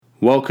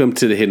Welcome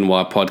to the Hidden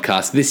Why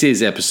podcast. This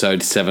is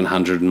episode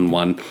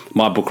 701,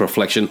 my book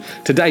reflection.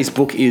 Today's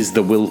book is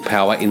The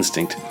Willpower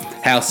Instinct,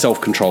 How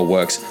Self-Control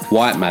Works,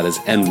 Why It Matters,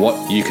 and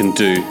What You Can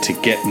Do to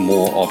Get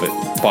More of It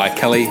by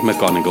Kelly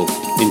McGonigal.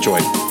 Enjoy.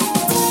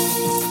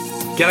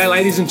 G'day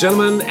ladies and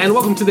gentlemen, and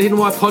welcome to the Hidden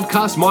Why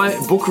podcast, my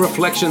book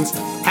reflections.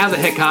 How the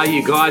heck are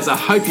you guys? I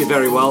hope you're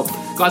very well.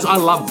 Guys, I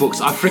love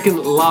books. I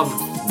freaking love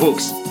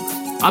books.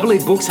 I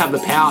believe books have the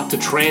power to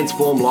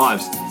transform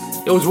lives.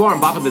 It was Warren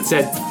Buffett that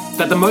said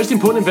that the most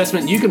important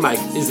investment you can make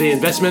is the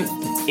investment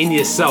in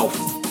yourself.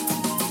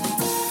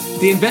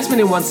 The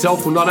investment in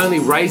oneself will not only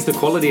raise the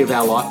quality of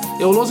our life,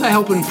 it will also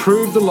help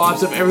improve the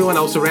lives of everyone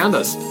else around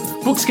us.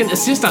 Books can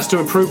assist us to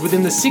improve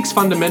within the 6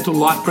 fundamental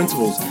life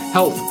principles: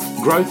 health,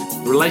 growth,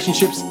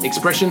 relationships,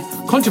 expression,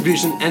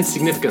 contribution, and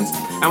significance.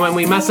 And when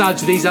we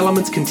massage these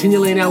elements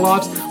continually in our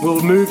lives,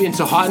 we'll move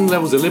into heightened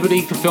levels of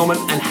liberty,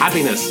 fulfillment, and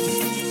happiness.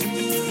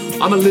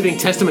 I'm a living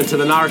testament to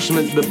the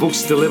nourishment that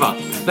books deliver.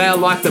 They are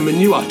like the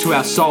manure to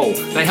our soul.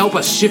 They help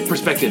us shift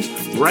perspectives,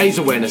 raise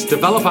awareness,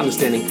 develop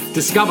understanding,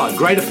 discover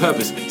greater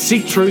purpose,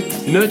 seek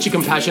truth, nurture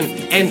compassion,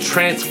 and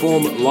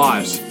transform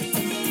lives.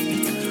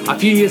 A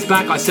few years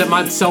back, I set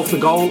myself the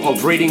goal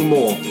of reading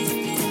more.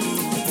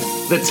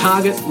 The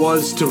target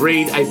was to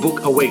read a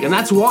book a week, and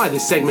that's why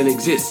this segment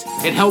exists.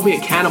 It held me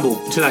accountable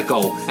to that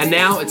goal, and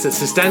now it's a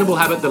sustainable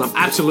habit that I'm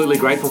absolutely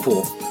grateful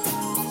for.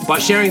 By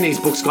sharing these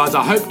books, guys,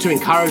 I hope to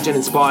encourage and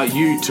inspire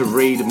you to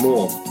read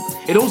more.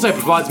 It also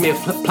provides me a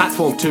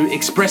platform to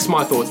express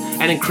my thoughts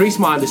and increase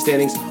my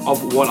understandings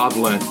of what I've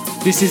learned.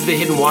 This is the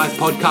Hidden Why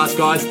podcast,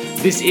 guys.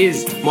 This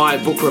is my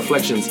book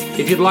reflections.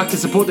 If you'd like to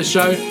support the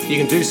show, you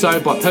can do so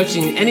by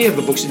purchasing any of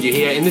the books that you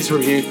hear in this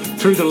review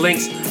through the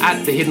links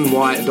at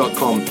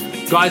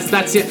thehiddenwhy.com. Guys,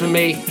 that's it for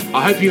me.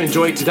 I hope you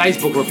enjoyed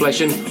today's book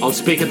reflection. I'll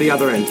speak at the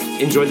other end.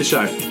 Enjoy the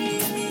show.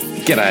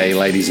 G'day,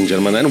 ladies and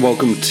gentlemen, and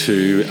welcome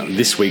to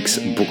this week's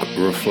book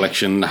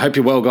reflection. I hope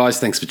you're well, guys.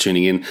 Thanks for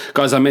tuning in.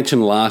 Guys, I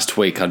mentioned last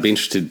week I'd be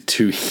interested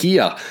to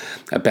hear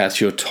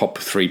about your top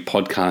 3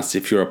 podcasts.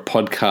 If you're a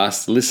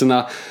podcast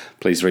listener,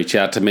 please reach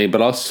out to me.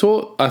 But I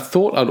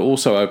thought I'd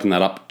also open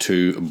that up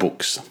to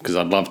books, because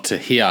I'd love to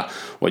hear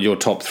what your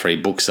top 3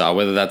 books are,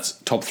 whether that's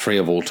top 3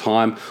 of all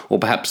time or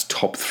perhaps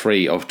top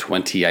 3 of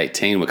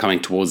 2018. We're coming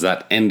towards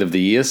that end of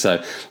the year,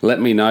 so let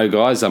me know,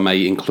 guys. I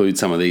may include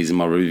some of these in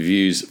my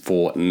reviews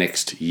for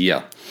next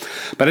year.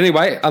 But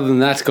anyway, other than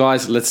that,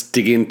 guys, let's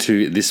dig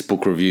into this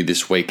book review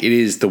this week. It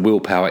is The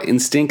Willpower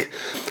Instinct,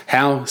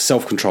 How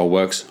Self-Control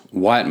Works,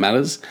 Why It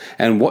Matters,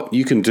 and What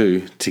You Can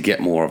Do to Get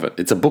More of It.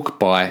 It's a book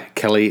by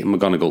Kelly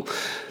McGonigal,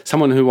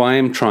 someone who I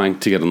am trying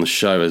to get on the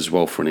show as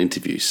well for an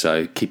interview,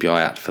 so keep your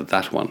eye out for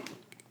that one.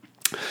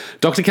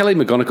 Dr. Kelly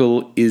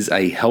McGonigal is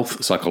a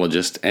health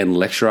psychologist and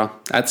lecturer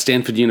at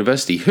Stanford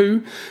University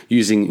who,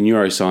 using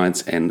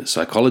neuroscience and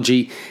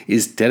psychology,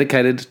 is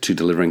dedicated to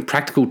delivering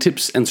practical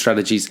tips and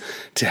strategies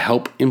to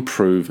help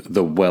improve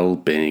the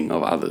well-being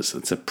of others.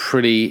 It's a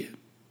pretty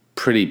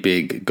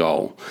big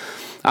goal.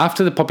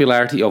 After the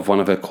popularity of one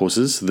of her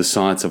courses, The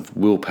Science of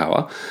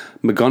Willpower,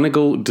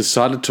 McGonigal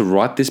decided to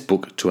write this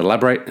book to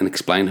elaborate and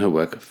explain her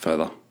work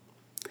further.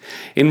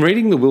 In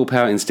reading The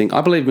Willpower Instinct, I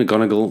believe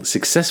McGonigal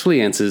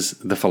successfully answers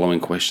the following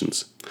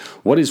questions.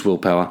 What is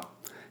willpower?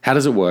 How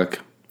does it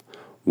work?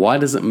 Why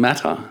does it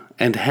matter?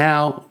 And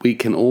how we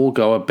can all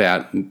go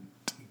about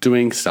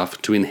doing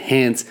stuff to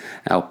enhance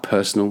our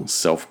personal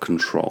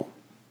self-control.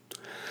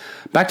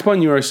 Backed by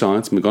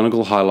neuroscience,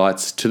 McGonigal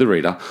highlights to the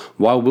reader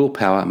why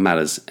willpower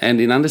matters,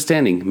 and in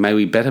understanding, may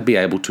we better be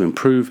able to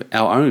improve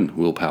our own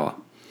willpower.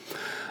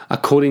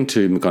 According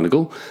to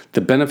McGonigal,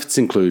 the benefits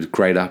include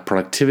greater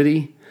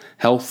productivity,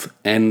 health,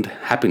 and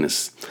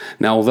happiness.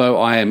 Now, although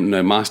I am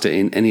no master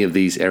in any of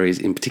these areas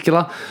in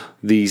particular,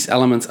 these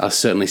elements are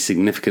certainly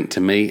significant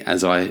to me,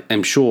 as I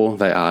am sure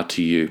they are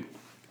to you.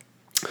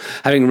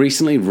 Having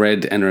recently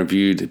read and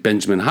reviewed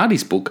Benjamin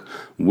Hardy's book,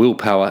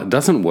 Willpower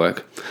Doesn't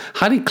Work,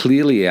 Hardy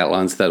clearly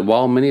outlines that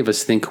while many of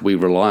us think we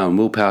rely on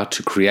willpower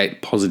to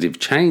create positive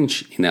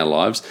change in our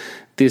lives,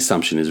 the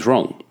assumption is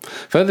wrong,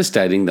 further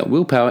stating that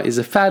willpower is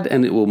a fad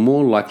and it will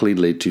more likely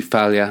lead to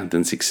failure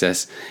than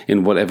success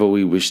in whatever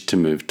we wish to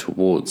move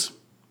towards.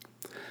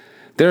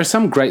 There are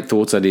some great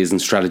thoughts, ideas,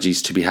 and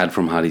strategies to be had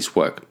from Hardy's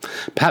work.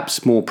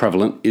 Perhaps more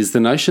prevalent is the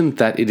notion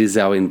that it is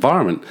our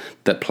environment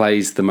that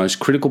plays the most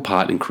critical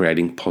part in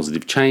creating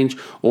positive change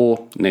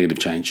or negative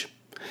change.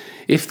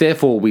 If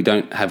therefore we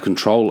don't have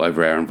control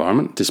over our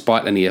environment,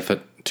 despite any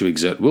effort to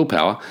exert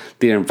willpower,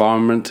 the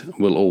environment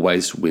will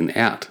always win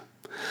out.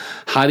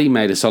 Hardy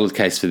made a solid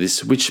case for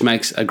this, which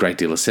makes a great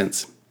deal of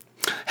sense.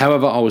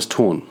 However, I was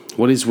torn.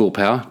 What is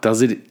willpower?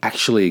 Does it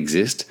actually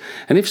exist?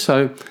 And if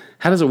so,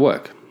 how does it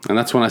work? And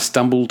that's when I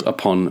stumbled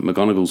upon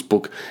McGonigal's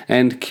book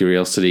and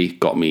curiosity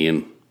got me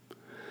in.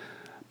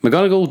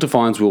 McGonigal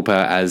defines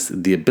willpower as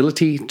the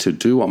ability to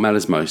do what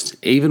matters most,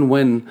 even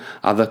when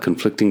other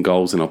conflicting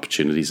goals and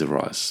opportunities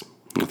arise.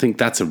 I think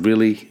that's a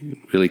really,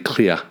 really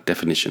clear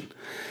definition.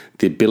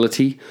 The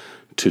ability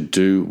to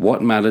do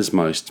what matters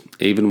most,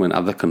 even when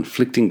other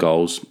conflicting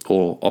goals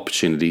or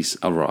opportunities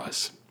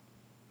arise.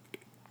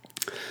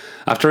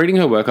 After reading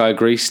her work, I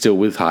agree still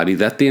with Heidi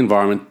that the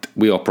environment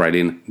we operate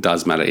in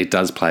does matter. It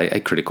does play a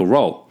critical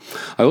role.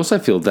 I also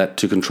feel that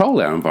to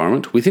control our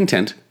environment with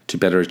intent to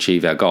better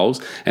achieve our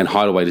goals and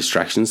hide away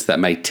distractions that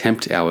may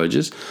tempt our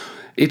urges,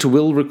 it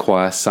will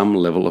require some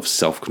level of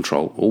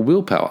self-control or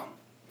willpower.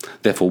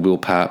 Therefore,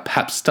 willpower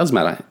perhaps does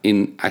matter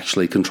in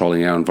actually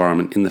controlling our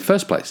environment in the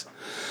first place.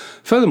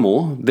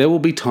 Furthermore, there will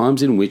be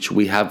times in which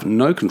we have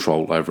no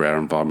control over our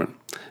environment.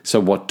 So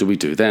what do we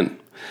do then?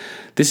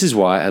 This is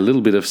why a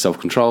little bit of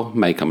self-control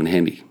may come in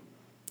handy.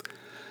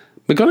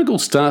 McGonigal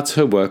starts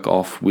her work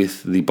off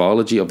with the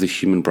biology of the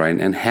human brain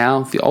and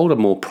how the older,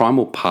 more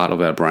primal part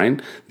of our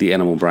brain, the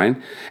animal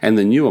brain, and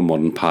the newer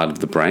modern part of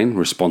the brain,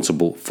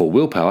 responsible for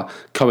willpower,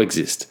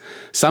 coexist,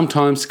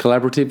 sometimes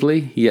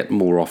collaboratively, yet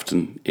more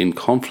often in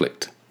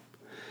conflict.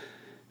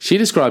 She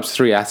describes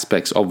three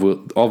aspects of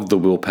the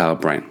willpower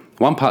brain.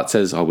 One part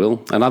says, I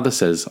will, another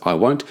says, I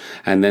won't,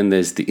 and then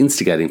there's the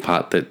instigating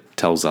part that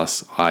tells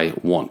us, I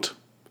want.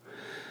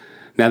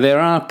 Now, there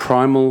are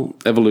primal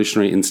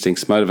evolutionary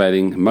instincts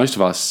motivating most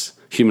of us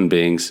human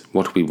beings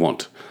what we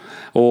want,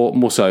 or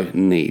more so,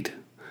 need.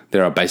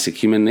 There are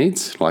basic human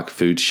needs, like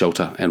food,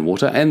 shelter, and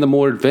water, and the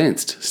more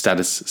advanced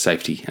status,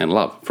 safety, and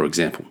love, for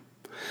example.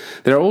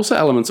 There are also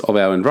elements of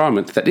our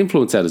environment that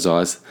influence our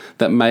desires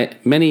that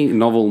many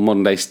novel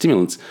modern-day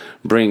stimulants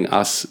bring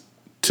us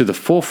to the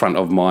forefront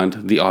of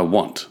mind, the I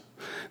want.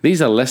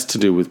 These are less to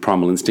do with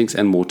primal instincts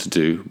and more to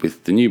do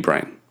with the new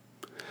brain.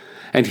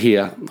 And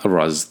here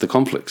arises the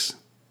conflicts.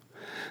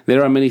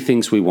 There are many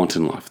things we want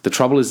in life. The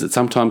trouble is that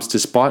sometimes,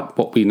 despite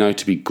what we know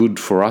to be good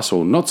for us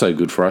or not so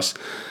good for us,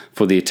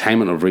 for the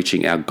attainment of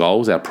reaching our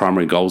goals, our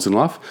primary goals in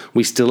life,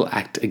 we still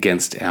act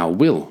against our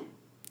will.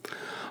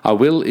 Our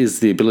will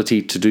is the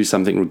ability to do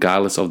something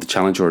regardless of the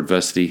challenge or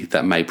adversity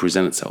that may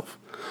present itself.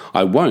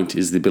 I won't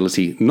is the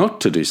ability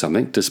not to do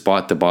something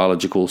despite the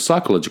biological,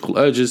 psychological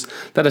urges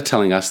that are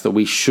telling us that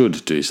we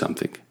should do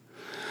something.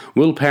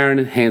 Willpower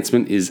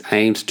enhancement is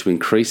aimed to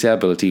increase our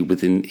ability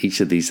within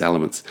each of these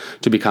elements,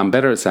 to become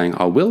better at saying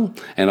I will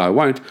and I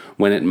won't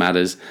when it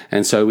matters,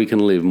 and so we can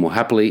live more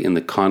happily in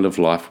the kind of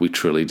life we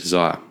truly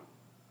desire.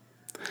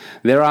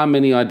 There are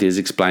many ideas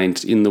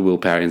explained in the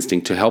willpower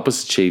instinct to help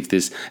us achieve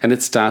this, and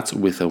it starts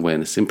with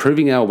awareness.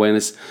 Improving our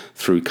awareness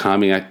through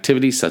calming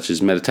activities such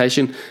as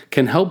meditation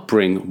can help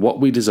bring what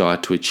we desire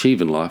to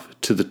achieve in life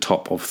to the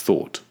top of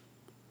thought.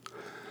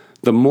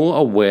 The more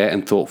aware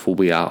and thoughtful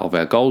we are of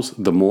our goals,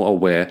 the more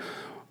aware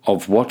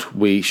of what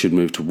we should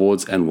move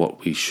towards and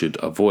what we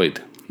should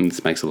avoid. And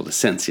this makes a lot of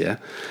sense, yeah?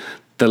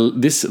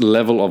 This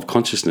level of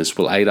consciousness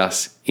will aid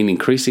us in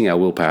increasing our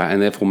willpower and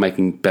therefore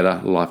making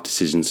better life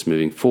decisions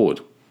moving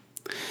forward.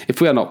 If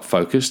we are not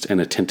focused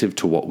and attentive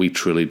to what we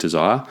truly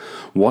desire,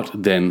 what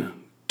then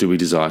do we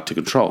desire to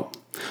control?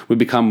 We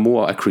become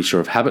more a creature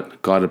of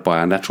habit, guided by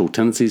our natural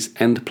tendencies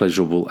and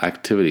pleasurable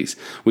activities.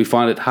 We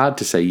find it hard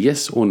to say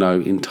yes or no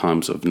in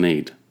times of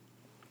need.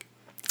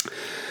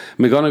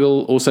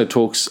 McGonigal also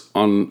talks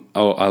on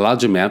a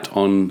large amount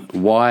on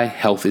why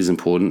health is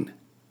important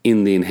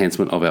in the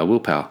enhancement of our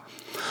willpower,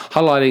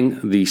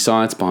 highlighting the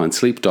science behind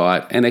sleep,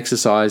 diet, and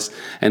exercise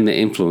and their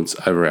influence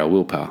over our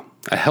willpower.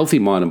 A healthy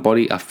mind and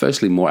body are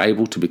firstly more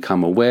able to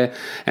become aware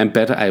and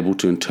better able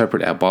to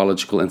interpret our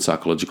biological and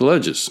psychological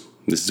urges.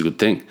 This is a good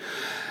thing.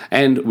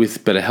 And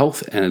with better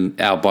health, and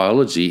our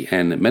biology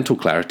and mental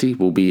clarity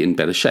will be in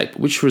better shape,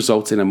 which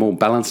results in a more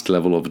balanced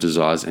level of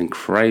desires and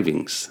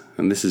cravings.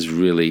 And this is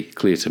really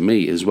clear to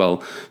me as well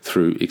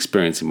through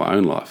experience in my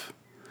own life.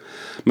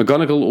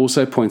 McGonigal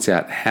also points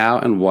out how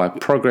and why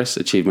progress,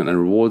 achievement, and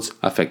rewards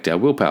affect our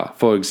willpower.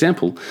 For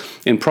example,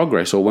 in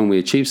progress, or when we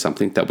achieve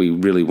something that we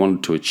really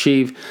wanted to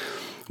achieve,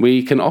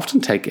 we can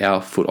often take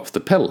our foot off the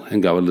pedal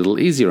and go a little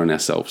easier on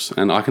ourselves,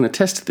 and I can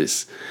attest to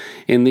this.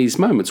 In these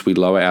moments, we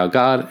lower our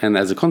guard and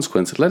as a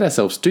consequence, let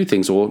ourselves do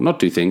things or not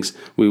do things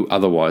we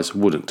otherwise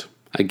wouldn't.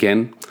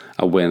 Again,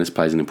 awareness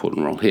plays an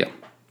important role here.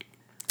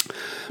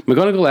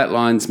 McGonigal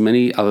outlines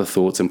many other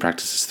thoughts and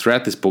practices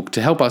throughout this book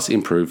to help us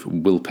improve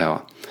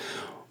willpower.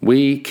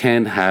 We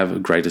can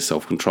have greater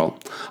self-control.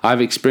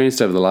 I've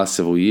experienced over the last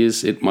several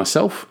years it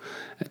myself.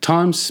 At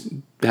times,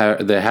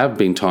 there have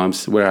been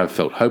times where I've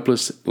felt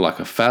hopeless, like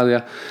a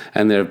failure,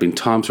 and there have been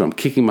times where I'm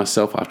kicking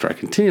myself after I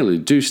continually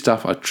do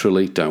stuff I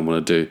truly don't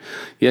want to do.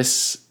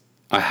 Yes,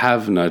 I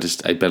have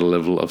noticed a better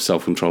level of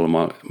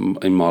self-control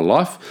in my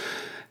life,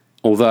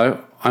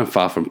 although I'm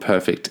far from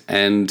perfect,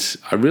 and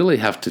I really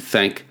have to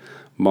thank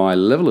my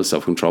level of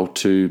self-control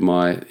to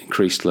my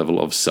increased level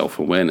of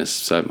self-awareness.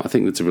 So I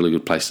think that's a really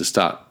good place to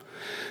start.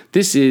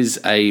 This is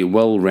a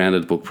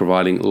well-rounded book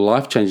providing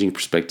life-changing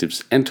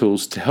perspectives and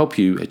tools to help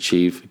you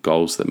achieve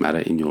goals that matter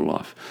in your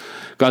life.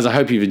 Guys, I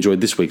hope you've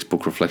enjoyed this week's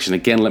book reflection.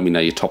 Again, let me know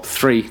your top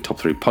three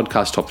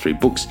podcasts, top three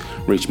books.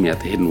 Reach me at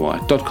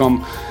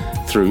thehiddenwhy.com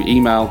through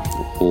email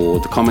or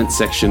the comments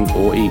section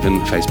or even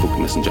Facebook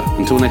Messenger.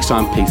 Until next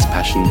time, peace,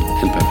 passion,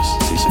 and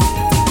purpose. See you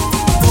soon.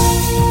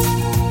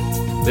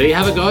 There you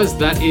have it, guys.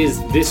 That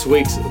is this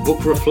week's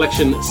book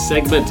reflection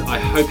segment. I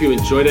hope you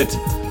enjoyed it.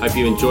 Hope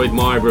you enjoyed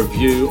my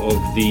review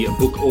of the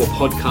book or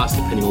podcast,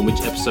 depending on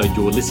which episode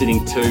you're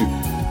listening to.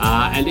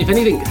 And if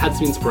anything had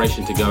some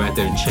inspiration, to go out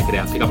there and check it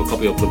out, pick up a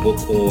copy of the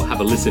book or have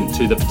a listen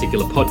to the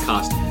particular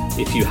podcast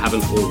if you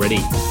haven't already.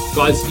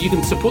 Guys, you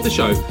can support the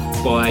show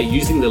by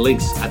using the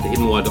links at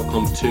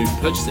thehiddenwhy.com to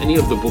purchase any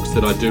of the books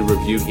that I do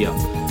review here.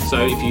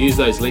 So if you use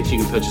those links, you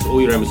can purchase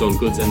all your Amazon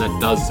goods, and that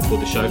does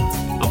support the show.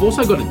 I've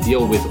also got a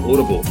deal with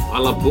Audible. I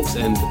love books,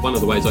 and one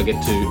of the ways I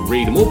get to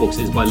read more books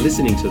is by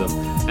listening to them.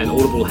 And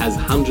Audible has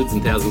hundreds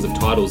and thousands of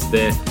titles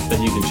there that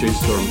you can choose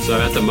from.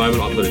 So at the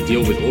moment, I've got a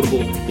deal with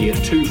Audible. You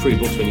get 2 free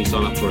books when you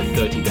sign up for a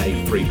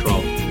 30-day free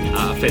trial.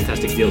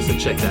 Fantastic deal, so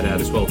check that out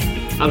as well.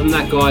 Other than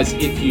that, guys,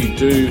 if you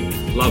do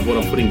love what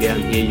I'm putting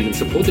down here, you can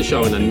support the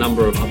show in a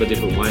number of other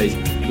different ways.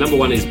 Number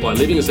one is by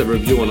leaving us a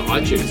review on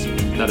iTunes.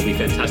 That'd be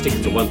fantastic.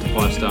 It's a 1 to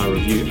 5 star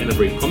review and a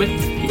brief comment.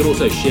 You can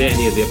also share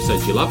any of the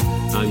episodes you love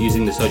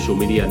using the social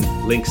media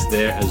links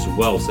there as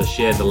well. So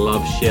share the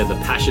love, share the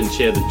passion,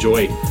 share the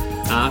joy.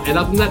 And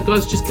other than that,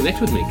 guys, just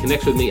connect with me.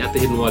 Connect with me at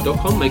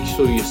thehiddenwhy.com. Make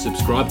sure you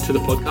subscribe to the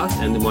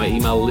podcast, and my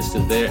email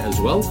listed there as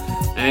well.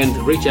 And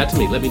reach out to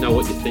me. Let me know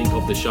what you think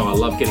of the show. I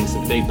love getting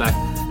some feedback,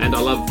 and I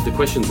love the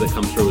questions that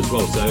come through as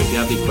well. So if you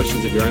have any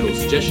questions of your own or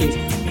suggestions,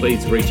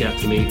 please reach out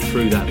to me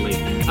through that link.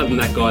 Other than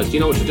that, guys, you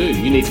know what to do.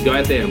 You need to go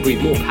out there and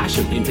breathe more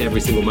passion into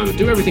every single moment.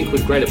 Do everything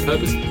with greater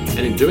purpose, and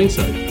in doing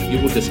so, you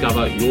will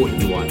discover your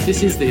hidden why.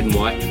 This is The Hidden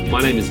Why.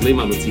 My name is Lee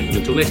Munlitzy, and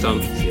until next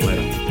time, see you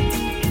later.